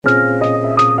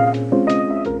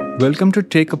Welcome to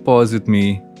Take a Pause with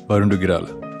me, Varun Dugirala.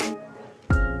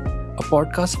 A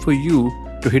podcast for you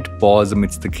to hit pause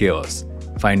amidst the chaos,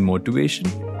 find motivation,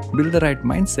 build the right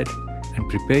mindset, and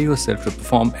prepare yourself to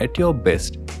perform at your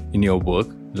best in your work,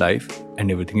 life, and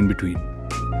everything in between.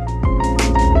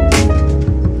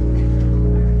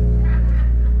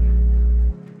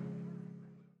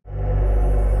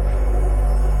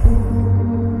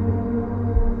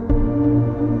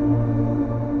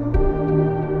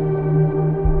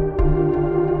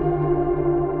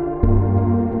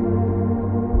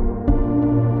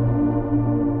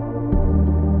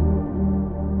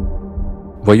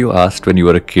 Were you asked when you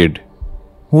were a kid,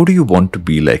 who do you want to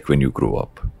be like when you grow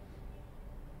up?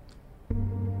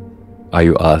 Are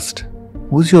you asked,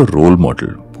 who's your role model?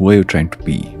 Who are you trying to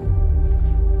be?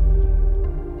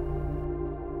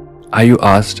 Are you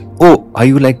asked, are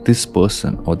you like this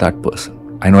person or that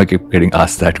person? I know I keep getting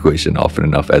asked that question often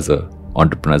enough as an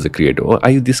entrepreneur, as a creator. Or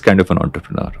are you this kind of an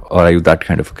entrepreneur? Or are you that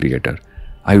kind of a creator?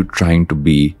 Are you trying to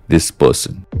be this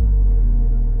person?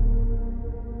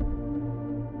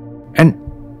 And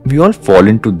we all fall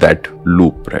into that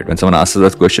loop, right? When someone asks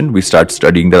us that question, we start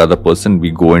studying that other person,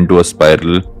 we go into a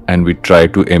spiral and we try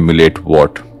to emulate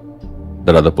what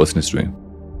that other person is doing.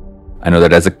 I know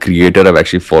that as a creator, I've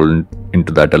actually fallen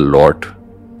into that a lot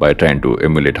by trying to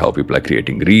emulate how people are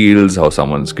creating reels, how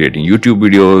someone's creating YouTube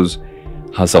videos,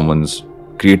 how someone's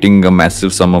creating a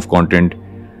massive sum of content.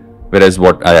 Whereas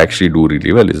what I actually do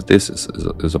really well is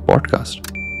a podcast.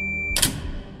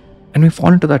 And we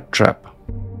fall into that trap.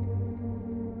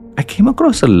 I came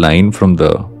across a line from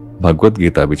the Bhagavad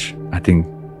Gita which I think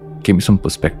gave me some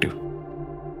perspective.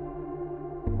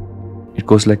 It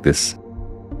goes like this: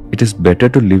 it is better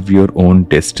to live your own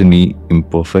destiny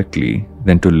imperfectly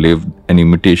than to live an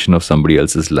imitation of somebody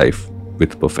else's life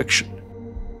with perfection.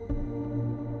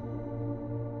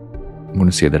 I'm going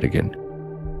to say that again.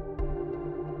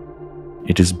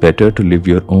 It is better to live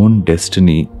your own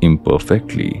destiny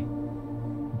imperfectly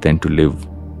than to live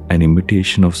an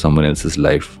imitation of someone else's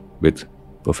life with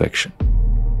perfection.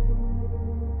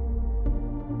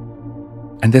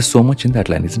 And there's so much in that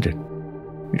line, isn't it?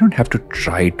 We don't have to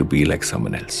try to be like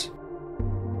someone else.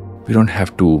 We don't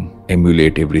have to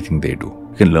emulate everything they do.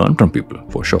 We can learn from people,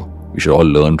 for sure. We should all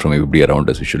learn from everybody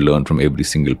around us. We should learn from every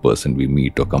single person we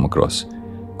meet or come across,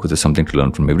 because there's something to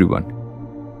learn from everyone.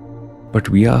 But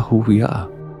we are who we are.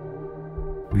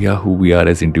 We are who we are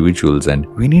as individuals, and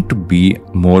we need to be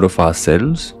more of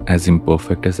ourselves, as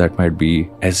imperfect as that might be,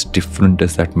 as different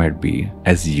as that might be,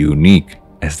 as unique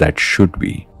as that should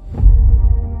be.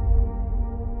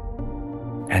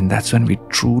 And that's when we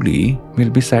truly will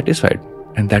be satisfied.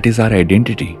 And that is our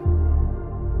identity.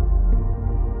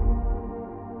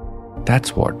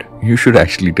 That's what you should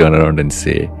actually turn around and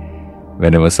say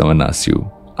whenever someone asks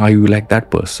you, are you like that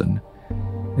person?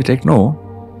 You're like, no,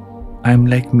 I'm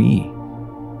like me.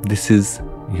 This is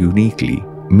uniquely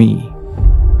me.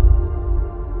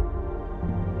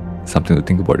 Something to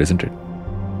think about, isn't it?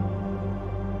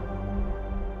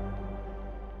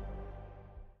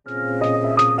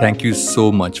 Thank you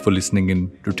so much for listening in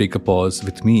to Take a Pause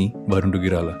with me, Varun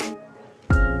Dugirala.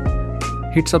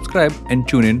 Hit subscribe and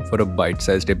tune in for a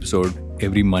bite-sized episode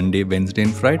every Monday, Wednesday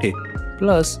and Friday.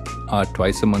 Plus, our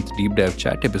twice-a-month deep dive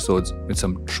chat episodes with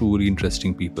some truly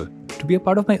interesting people. To be a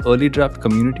part of my early draft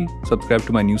community, subscribe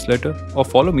to my newsletter or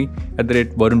follow me at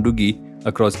 @Varun Dugi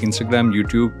across Instagram,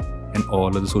 YouTube, and all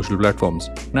other social platforms.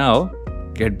 Now,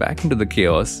 get back into the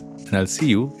chaos, and I'll see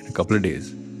you in a couple of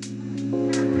days.